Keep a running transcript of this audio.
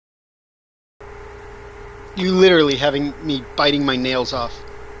You literally having me biting my nails off.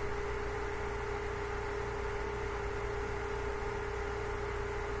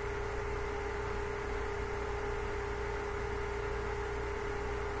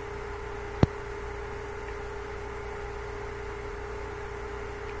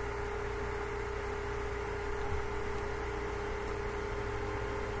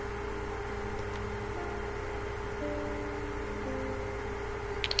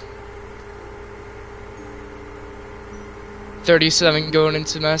 $37 going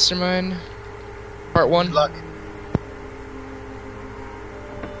into Mastermind. Part 1. Good luck.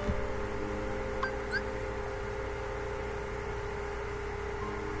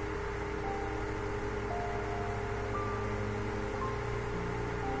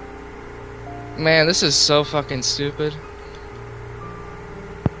 Man, this is so fucking stupid.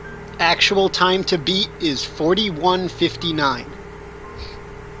 Actual time to beat is 41:59.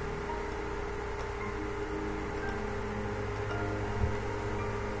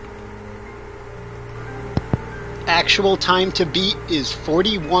 Actual time to beat is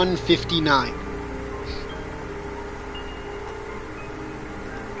 41:59.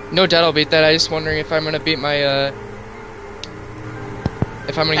 No doubt I'll beat that. I just wondering if I'm gonna beat my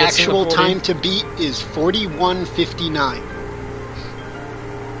if I'm gonna get Actual to the 40. time to beat is 41:59.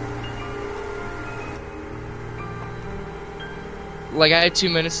 Like I had 2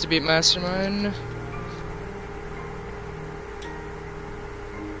 minutes to beat Mastermind.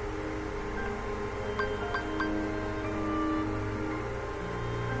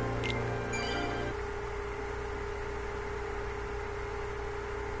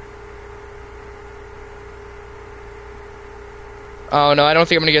 Oh no, I don't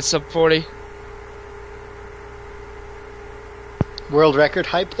think I'm gonna get sub 40. World record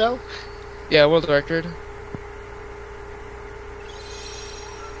hype though? Yeah, world record.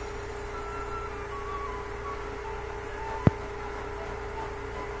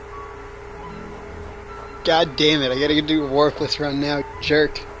 God damn it, I gotta do a Warpless run now,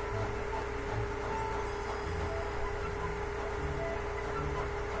 jerk.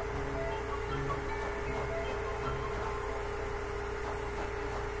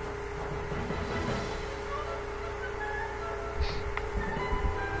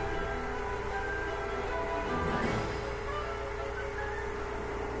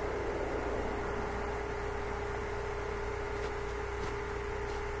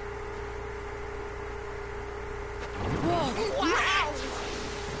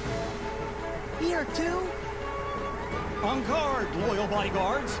 Here too? On guard, loyal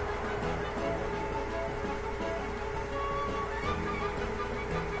bodyguards.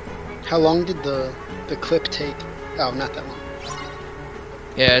 How long did the clip take? Oh, not that long.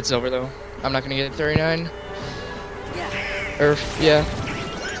 Yeah, it's over though. I'm not gonna get 39. Or yeah.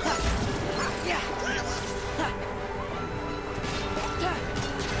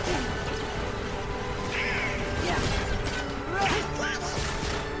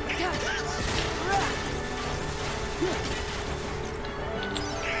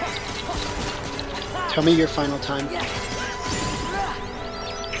 Tell me your final time.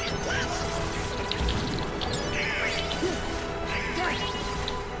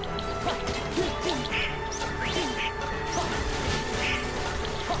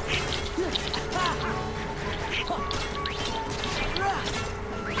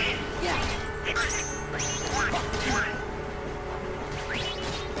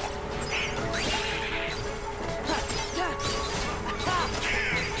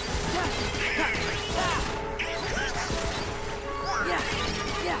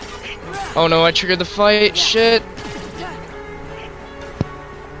 Oh no, I triggered the fight. Shit.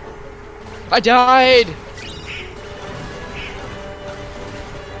 I died.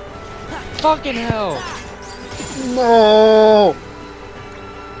 Fucking hell. No!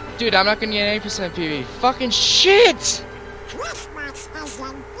 Dude, I'm not gonna get 80% PV. Fucking shit!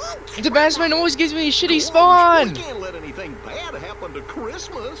 The Mastermind always gives me a shitty spawn! We can't let anything bad happen to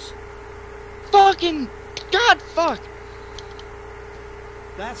Christmas. Fucking god fuck!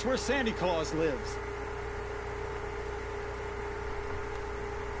 That's where Santa Claus lives.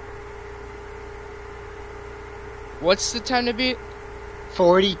 What's the time to beat?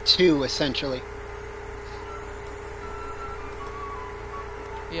 42, essentially.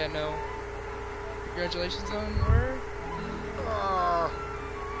 Yeah, no. Congratulations on where?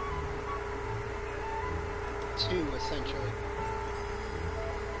 2, essentially.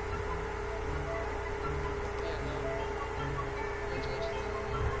 Yeah, no. Congratulations.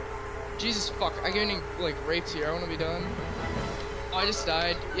 Jesus fuck, I'm getting like raped here. I wanna be done. Oh, I just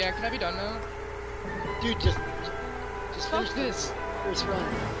died. Yeah, can I be done now? Dude, just Fuck finish this. First run.